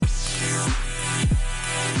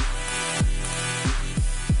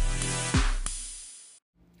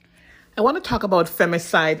I want to talk about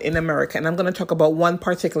femicide in America, and I'm going to talk about one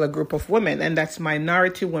particular group of women, and that's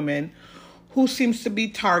minority women who seems to be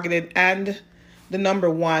targeted, and the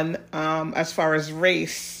number one as far as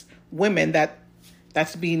race, women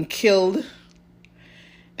that's being killed.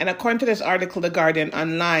 And according to this article, The Guardian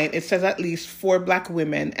Online, it says at least 4 Black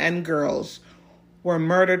women and girls were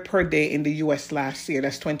murdered per day in the U.S. last year.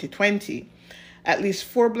 That's 2020. At least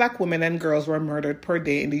 4 Black women and girls were murdered per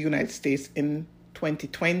day in the United States in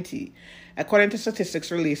 2020, according to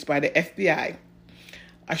statistics released by the FBI.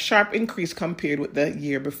 A sharp increase compared with the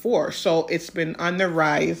year before. So it's been on the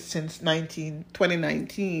rise since 2019.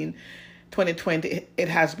 2020, it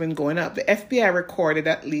has been going up. The FBI recorded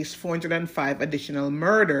at least 405 additional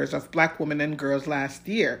murders of Black women and girls last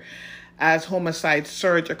year as homicides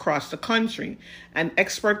surge across the country. And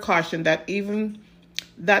expert cautioned that even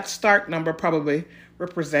that stark number probably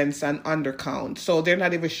represents an undercount. So they're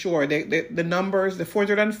not even sure. The numbers, the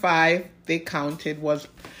 405 they counted was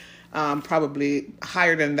probably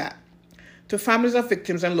higher than that. To families of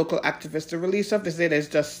victims and local activists, the release of this data is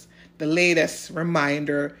just the latest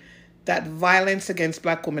reminder that violence against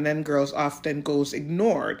Black women and girls often goes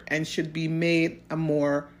ignored and should be made a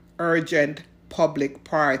more urgent public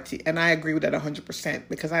priority. And I agree with that 100%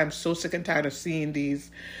 because I am so sick and tired of seeing these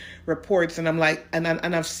reports. And I'm like, and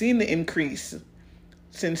I've seen the increase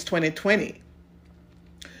since 2020.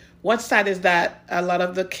 What's sad is that a lot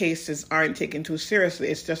of the cases aren't taken too seriously.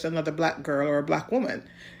 It's just another Black girl or a Black woman.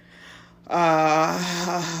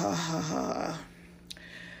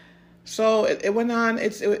 So it went on.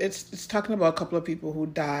 It's talking about a couple of people who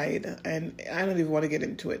died, and I don't even want to get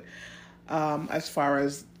into it as far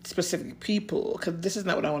as specific people, because this is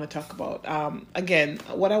not what I want to talk about. Again,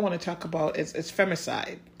 what I want to talk about is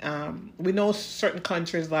femicide. We know certain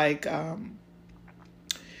countries like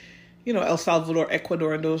El Salvador,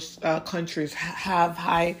 Ecuador, and those countries have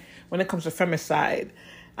high when it comes to femicide.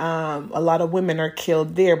 A lot of women are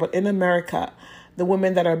killed there, but in America, the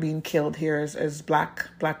women that are being killed here is black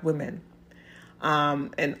women,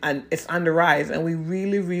 and it's on the rise, and we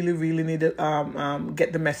really, really, really need to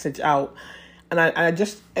get the message out. And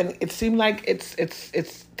and it seemed like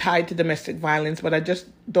it's tied to domestic violence, but I just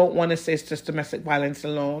don't want to say it's just domestic violence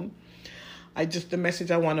alone. The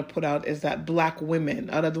message I want to put out is that Black women,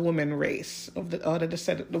 out of the women race, out of the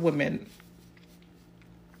set of the women,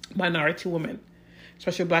 minority women,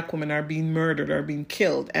 especially Black women, are being murdered, are being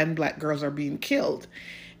killed, and Black girls are being killed.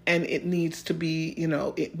 And it needs to be,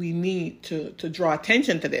 we need to draw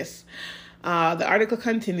attention to this. The article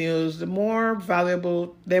continues, the more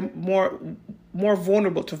vulnerable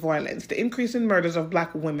to violence. The increase in murders of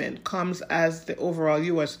Black women comes as the overall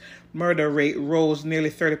U.S. murder rate rose nearly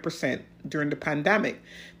 30% during the pandemic,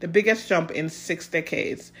 the biggest jump in 6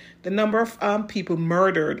 decades. The number of people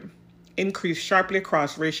murdered increased sharply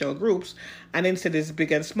across racial groups and in cities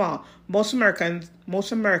big and small. Most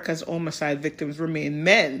America's homicide victims remain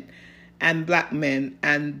men, and Black men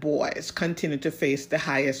and boys continue to face the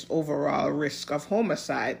highest overall risk of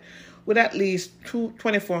homicide, with at least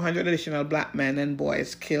 2,400 additional Black men and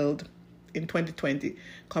boys killed in 2020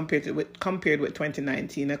 compared with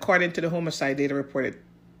 2019, according to the homicide data reported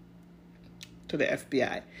to the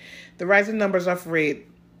FBI. The rising numbers of rape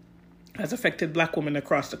has affected Black women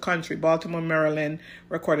across the country. Baltimore, Maryland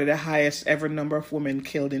recorded the highest ever number of women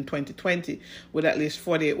killed in 2020, with at least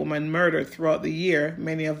 48 women murdered throughout the year,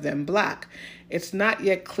 many of them Black. It's not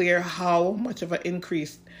yet clear how much of an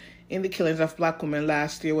increase in the killings of Black women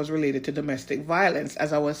last year was related to domestic violence.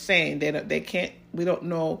 As I was saying, we don't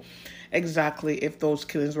know exactly if those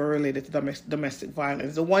killings were related to domestic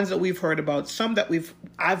violence. The ones that we've heard about, some that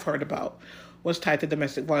I've heard about, was tied to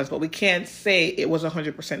domestic violence, but we can't say it was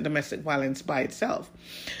 100% domestic violence by itself.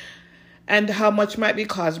 And how much might be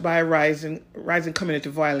caused by rising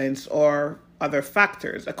community violence or other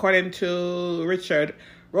factors. According to Richard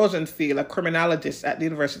Rosenfield, a criminologist at the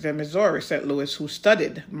University of Missouri, St. Louis, who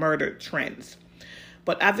studied murder trends.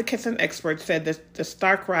 But advocates and experts said that the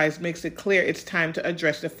stark rise makes it clear it's time to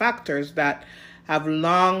address the factors that have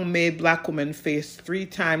long made Black women face 3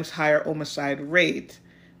 times higher homicide rate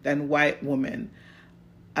than white women,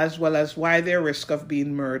 as well as why their risk of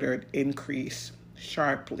being murdered increased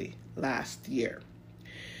sharply last year.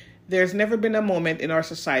 There's never been a moment in our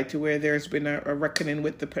society where there's been a reckoning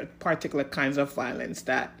with the particular kinds of violence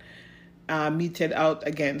that meted out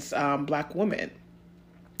against Black women.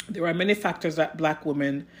 There are many factors that Black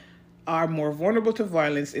women are more vulnerable to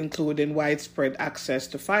violence, including widespread access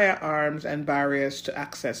to firearms and barriers to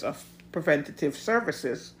access of preventative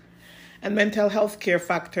services, and mental health care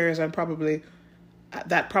factors, and probably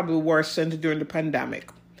worsened during the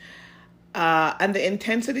pandemic. And the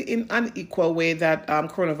intensity in unequal way that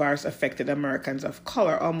coronavirus affected Americans of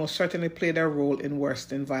color almost certainly played a role in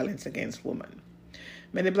worsening violence against women.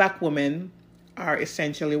 Many Black women are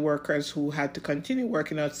essentially workers who had to continue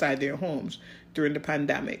working outside their homes during the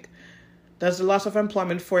pandemic. Does the loss of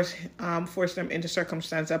employment force them into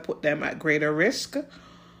circumstances that put them at greater risk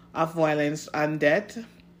of violence and death?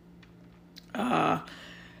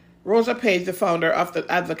 Rosa Page, the founder of the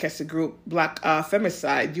advocacy group Black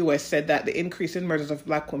Femicide US, said that the increase in murders of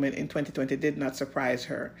Black women in 2020 did not surprise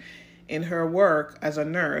her. In her work as a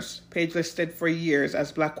nurse, Page listed for years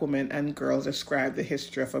as Black women and girls described the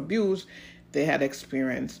history of abuse they had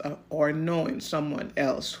experienced or knowing someone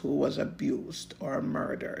else who was abused or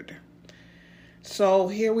murdered. So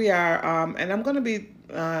here we are, and I'm going to be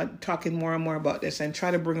talking more and more about this and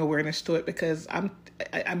try to bring awareness to it, because I'm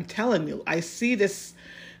telling you, I see this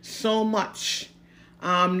so much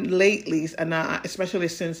lately, and especially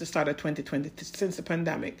since the start of 2020, since the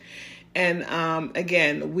pandemic. And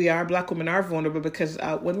again, we are Black women are vulnerable because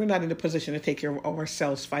when we're not in a position to take care of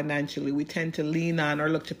ourselves financially, we tend to lean on or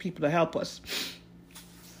look to people to help us.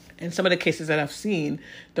 In some of the cases that I've seen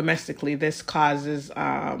domestically, this causes,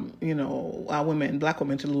 women, Black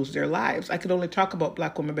women, to lose their lives. I could only talk about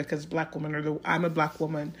Black women because Black women I'm a Black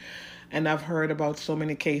woman, and I've heard about so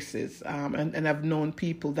many cases, and I've known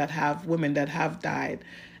people women that have died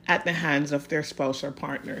at the hands of their spouse or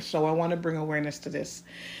partner. So I want to bring awareness to this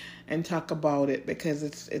and talk about it, because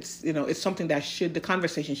it's something that the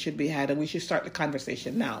conversation should be had, and we should start the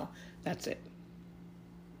conversation now. That's it.